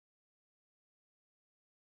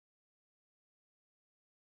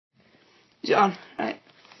Is it on? Right.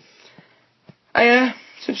 Hiya,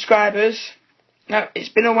 subscribers. Now, it's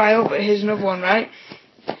been a while, but here's another one, right?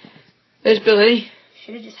 There's Billie.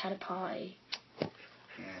 Should have just had a party. Yeah,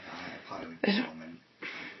 I had a party with Billie.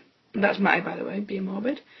 That's Matty, by the way, being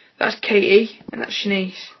morbid. That's Katie, and that's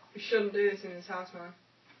Shanice. We shouldn't do this in this house, man.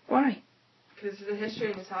 Why? Because there's a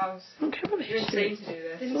history in this house. I don't care about the You're history. insane to do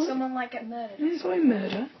this. Didn't someone like get murdered? Yeah, it's only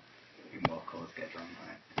murder. You more cause get drunk,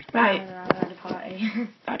 right? Right. I had a party.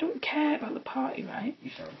 I don't care about the party, right? You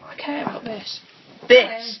should have a I party. care about this.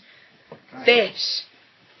 This. Right. This.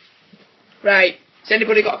 Right. Has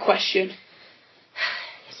anybody got a question?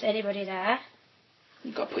 Is anybody there?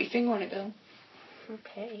 You've got to put your finger on it, Bill.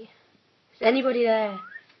 Okay. Is anybody there?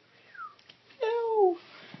 No.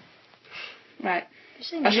 Right. You're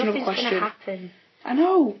saying That's another nothing's question. gonna happen. I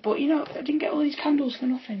know, but you know, I didn't get all these candles for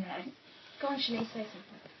nothing, right? Go on, Shanice, say something.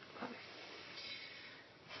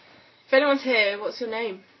 If anyone's here, what's your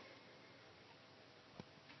name?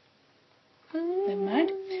 Never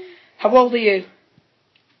mind. How old are you?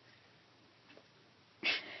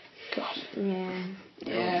 God. Yeah.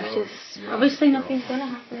 Yeah. Just, obviously nothing's gonna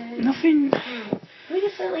happen. Nothing. We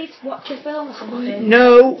just at least watch a film or something.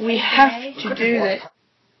 No, we have to do this.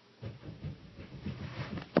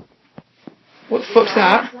 What the fuck's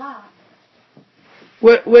that?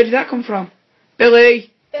 Where did that come from?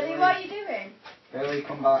 Billie! Billie, what are you doing? Billie,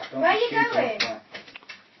 come back. Don't Where are you shoot her. going? Yeah.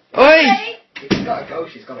 Oi! If she's gotta go,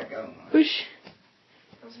 she's gotta go. Man. Where's she?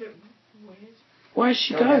 That's a bit weird. Where'd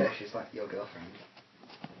she Don't go? get her, she's like your girlfriend.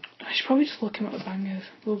 She's probably just looking at the bangers.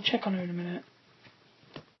 We'll check on her in a minute.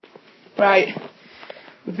 Right.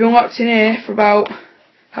 We've been locked in here for about...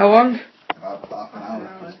 How long? About half an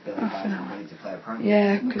hour. Because Billie Half an likes hour. Billie to play a prank.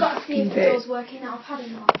 Yeah, We've got to see if the bit. door's working out. I've had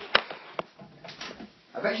enough.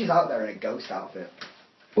 I bet she's out there in a ghost outfit.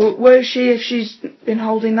 Well, where is she if she's been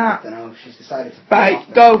holding I that? don't know, she's decided to... Right,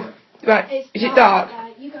 go. Right, It's is it dark?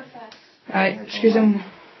 You go first. Right, excuse them.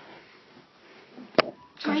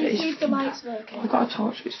 Try and see if the light's working. I've got a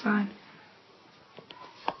torch, it's fine.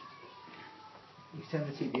 You turn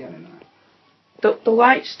the TV on in there. The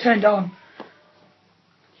light's turned on.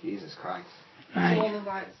 Jesus Christ. So all Right. the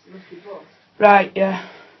lights must be booked. Right, yeah.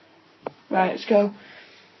 Right, let's go.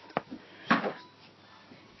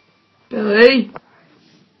 Billie!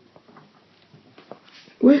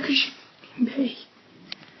 Where could she be?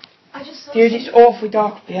 I just saw Dude, it's awfully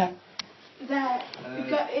dark up here. there.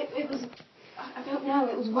 It was. I don't know.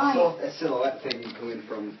 It was I white. saw a silhouette thing coming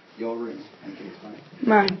from your room. I think it's funny.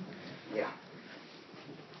 Mine. Yeah.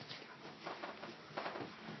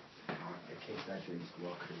 The kids' bedrooms go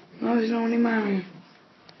creepy. No, there's no one in my room.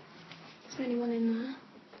 Is there anyone in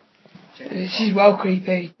there? This is well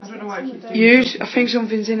creepy. I don't know why I keep saying Use, I think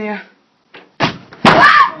something's in here.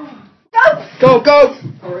 Go! Go, go!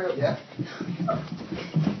 Hurry up, yeah.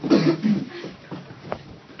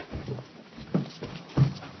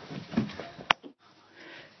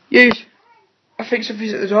 Use. I think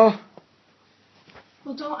something's at the door.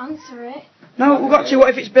 Well, don't answer it. No, we've got to. What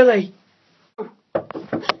if it's Billie?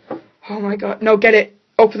 Oh my god. No, get it.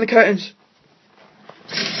 Open the curtains.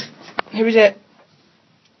 Who is it?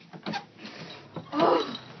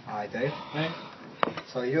 Oh, Hi, Dave. Hey,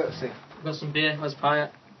 So you up to? got some beer. Where's the pie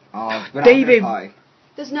at? Oh, we're not David. having a pie.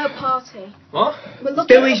 there's no party. What? We're looking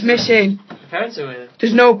Billie's missing. The parents are with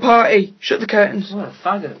There's no party. Shut the curtains. What a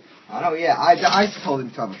faggot. I know, yeah. I told him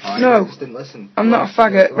to have a pie. No. He just didn't listen. I'm not a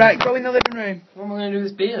faggot. Right, go in the living room. What am I going to do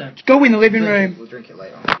with this beer then? Go in the living room. We'll drink it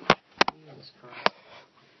later on. Jesus Christ.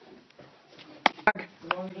 Bag.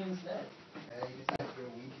 What are we doing instead? You decided to go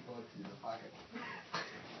winky boy to the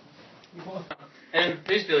faggot.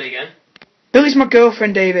 Who's Billie again? Billie's my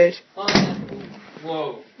girlfriend, David. Oh, yeah.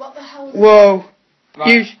 Whoa. What the hell? Whoa. Right,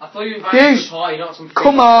 You- I thought you invited me you- to a party, not some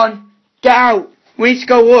Come on. Get out. We need to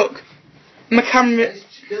go look. My camera.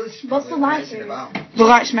 What's the light doing? The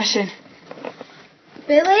light's missing.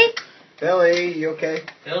 Billie? Billie, you okay?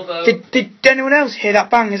 Bilbo. Did anyone else hear that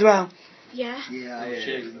bang as well? Yeah. Yeah, Oh,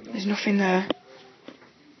 shit. There's nothing there.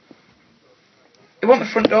 It wasn't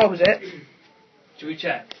the front door, was it? Should we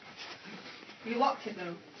check? You locked it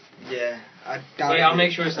though. Yeah. I doubt Wait, it. I'll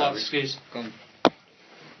make sure it's locked, excuse. Go on.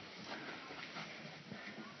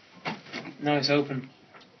 No, it's open.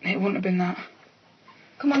 It wouldn't have been that.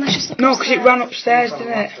 Come on, let's just look No, because it upstairs. ran upstairs,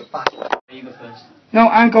 didn't it? You go first. No,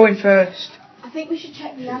 I'm going first. I think we should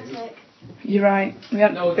check the attic. You're right. We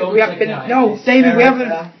haven't, No, don't we haven't check been. that. No, David, we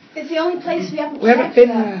haven't. It's the only place we haven't We haven't checked been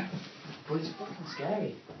yet. there. But it's fucking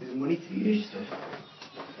scary. There's money to use.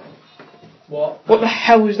 What? What the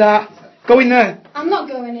hell was that? Go in there. I'm not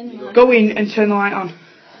going in there. Go in and turn the light on.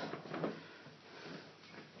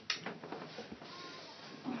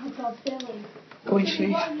 Oh my god, Billie. Go in, Billie,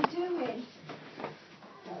 Shanice. what are you doing?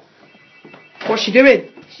 What's she doing?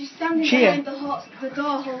 She's standing Cheer. behind the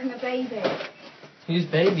door holding a baby. Whose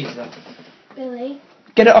baby is that? Billy.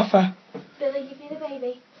 Get it off her. Billy, give me the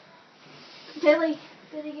baby. Billy.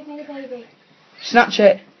 Billy, give me the baby. Snatch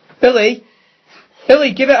it. Billy.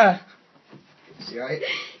 Billy, give it her. Is she alright?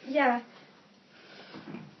 Yeah.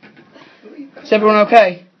 Is everyone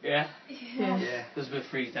okay? Yeah. Yeah. Just a bit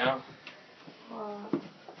freaked out.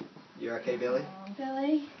 You okay, Billy?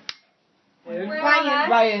 Billy.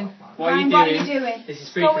 Ryan. What are you What are doing? you doing? This is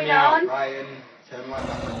freaking me out. Ryan, turn the light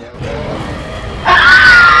back on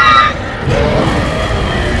you.